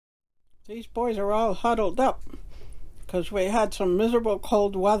These boys are all huddled up because we had some miserable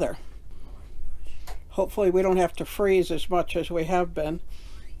cold weather. Hopefully we don't have to freeze as much as we have been.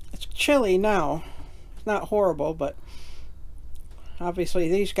 It's chilly now. It's not horrible, but obviously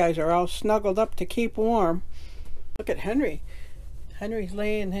these guys are all snuggled up to keep warm. Look at Henry. Henry's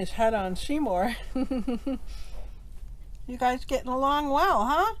laying his head on Seymour. You guys getting along well,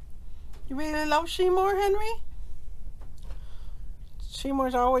 huh? You really love Seymour, Henry?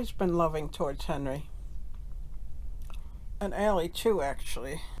 Seymour's always been loving towards Henry. And Allie too,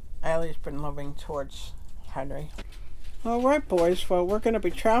 actually. Allie's been loving towards Henry. All right, boys. Well, we're going to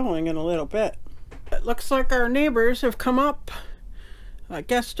be traveling in a little bit. It looks like our neighbors have come up. I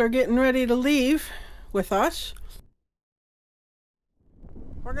guess they're getting ready to leave with us.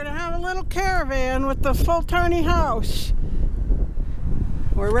 We're going to have a little caravan with the full tiny house.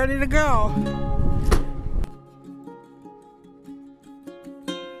 We're ready to go.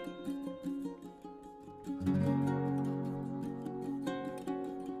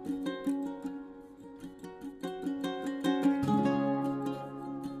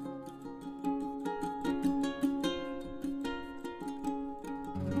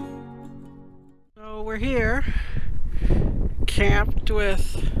 We're here, camped with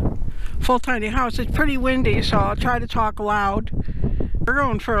full tiny house. It's pretty windy, so I'll try to talk loud. We're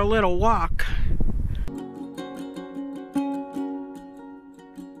going for a little walk.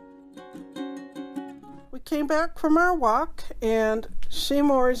 We came back from our walk, and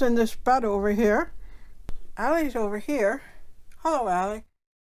Seymour's in this bed over here. Allie's over here. Hello, Allie.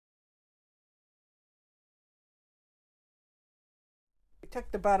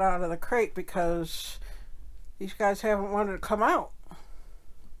 Took the bed out of the crate because these guys haven't wanted to come out.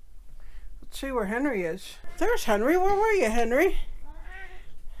 Let's see where Henry is. There's Henry. Where were you, Henry?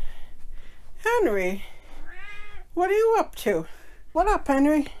 Henry, what are you up to? What up,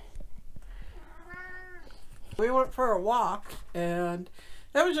 Henry? We went for a walk and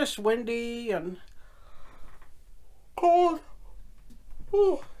it was just windy and cold.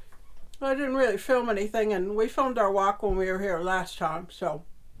 Ooh. I didn't really film anything, and we filmed our walk when we were here last time, so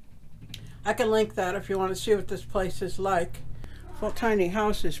I can link that if you want to see what this place is like. Full tiny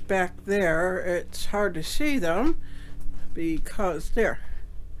house is back there. It's hard to see them because they're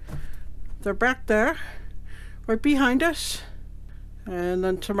back there, right behind us. And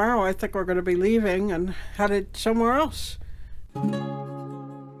then tomorrow I think we're going to be leaving and headed somewhere else.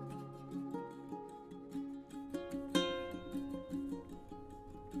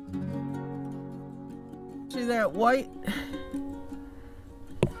 See that white?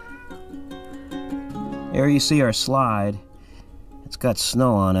 There you see our slide. It's got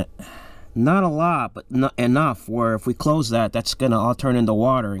snow on it. Not a lot, but not enough where if we close that, that's gonna all turn into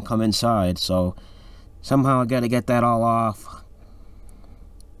water and come inside. So somehow I gotta get that all off.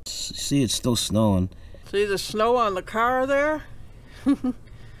 See, it's still snowing. See the snow on the car there?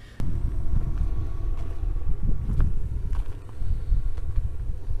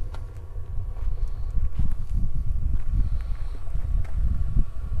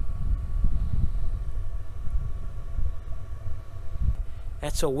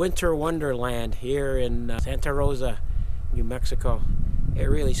 That's a winter wonderland here in Santa Rosa, New Mexico. It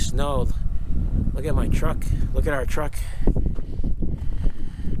really snowed. Look at my truck. Look at our truck.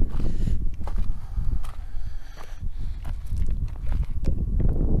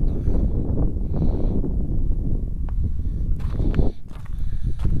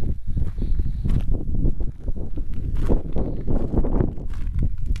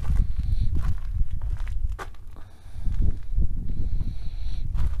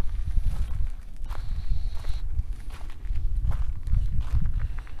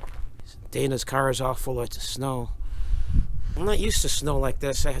 Dana's car is all full of snow. I'm not used to snow like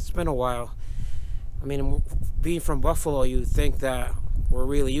this. It's been a while. I mean, being from Buffalo, you'd think that we're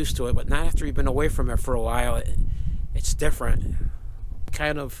really used to it, but not after you've been away from it for a while. It's different.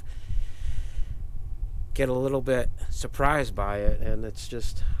 Kind of get a little bit surprised by it, and it's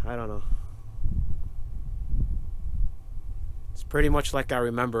just, I don't know. It's pretty much like I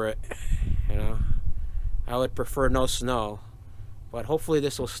remember it, you know. I would prefer no snow. But hopefully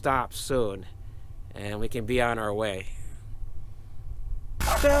this will stop soon, and we can be on our way.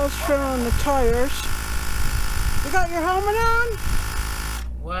 Dale's filling the tires. You got your helmet on?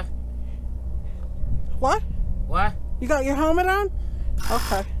 What? What? What? You got your helmet on?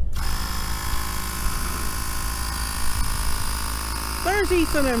 Okay. There's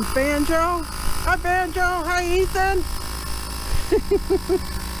Ethan and Banjo. Hi, Banjo. Hi, Ethan.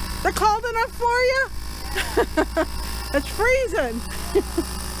 They're cold enough for you? It's freezing.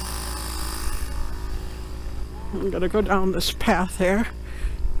 I'm gonna go down this path here.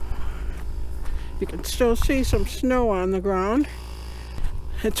 You can still see some snow on the ground.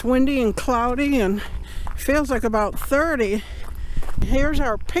 It's windy and cloudy and feels like about 30. Here's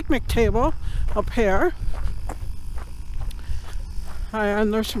our picnic table up here.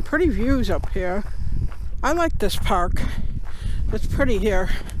 And there's some pretty views up here. I like this park. It's pretty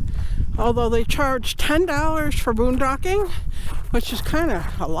here. Although they charge $10 for boondocking, which is kind of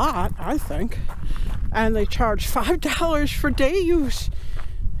a lot, I think. And they charge $5 for day use,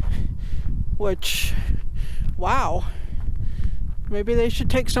 which, wow. Maybe they should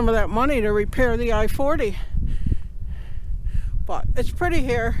take some of that money to repair the I-40. But it's pretty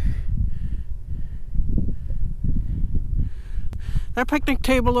here. That picnic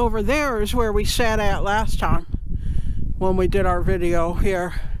table over there is where we sat at last time when we did our video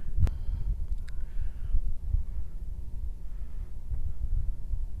here.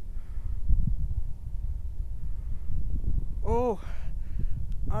 Oh,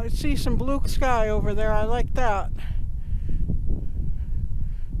 I see some blue sky over there. I like that.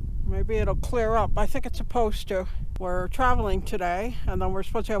 Maybe it'll clear up. I think it's supposed to. We're traveling today, and then we're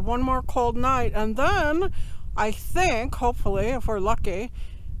supposed to have one more cold night, and then I think, hopefully, if we're lucky,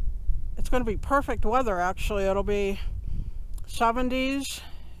 it's going to be perfect weather, actually. It'll be 70s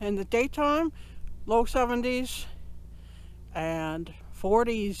in the daytime, low 70s, and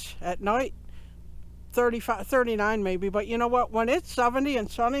 40s at night, 35, 39 maybe. But you know what? When it's 70 and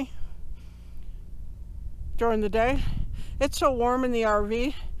sunny during the day, it's so warm in the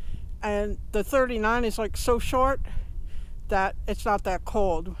RV, and the 39 is like so short that it's not that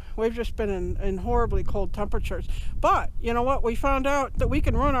cold. We've just been in horribly cold temperatures. But you know what? We found out that we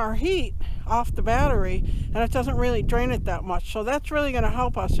can run our heat off the battery and it doesn't really drain it that much. So that's really going to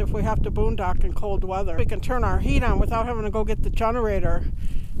help us if we have to boondock in cold weather. We can turn our heat on without having to go get the generator.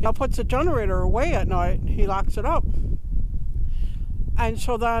 He puts the generator away at night. He locks it up. And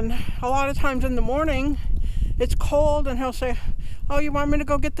so then a lot of times in the morning it's cold and he'll say, oh, you want me to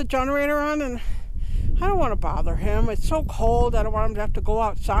go get the generator on? And I don't want to bother him. It's so cold. I don't want him to have to go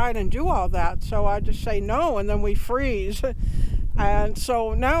outside and do all that. So I just say no, and then we freeze. And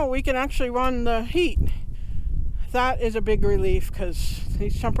so now we can actually run the heat. That is a big relief because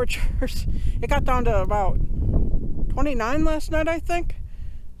these temperatures, it got down to about 29 last night, I think.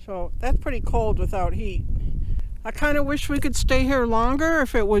 So that's pretty cold without heat. I kind of wish we could stay here longer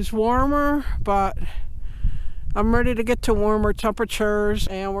if it was warmer, but I'm ready to get to warmer temperatures,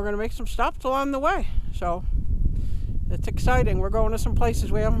 and we're going to make some stops along the way. So it's exciting. We're going to some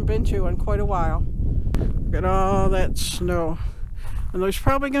places we haven't been to in quite a while. Look at all that snow. And there's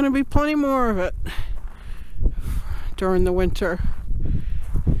probably going to be plenty more of it during the winter.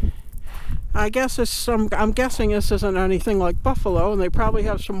 I guess I'm guessing this isn't anything like Buffalo, and they probably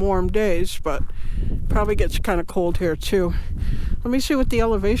have some warm days, but it probably gets kind of cold here too. Let me see what the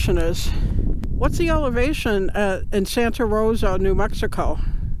elevation is. What's the elevation in Santa Rosa, New Mexico?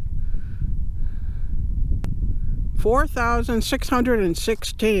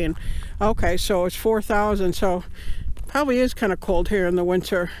 4,616. Okay, so it's 4,000, so it probably is kind of cold here in the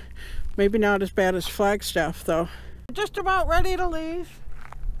winter. Maybe not as bad as Flagstaff, though. Just about ready to leave.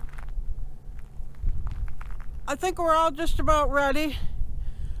 I think we're all just about ready.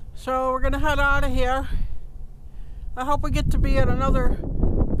 So we're going to head out of here. I hope we get to be at another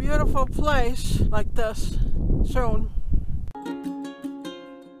beautiful place like this soon.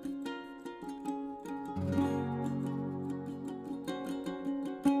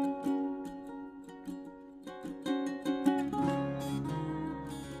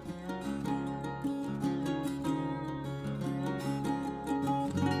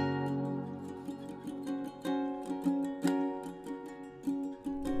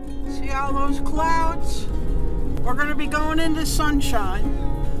 See all those clouds? We're going to be going into sunshine.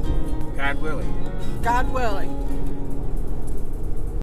 God willing. God willing.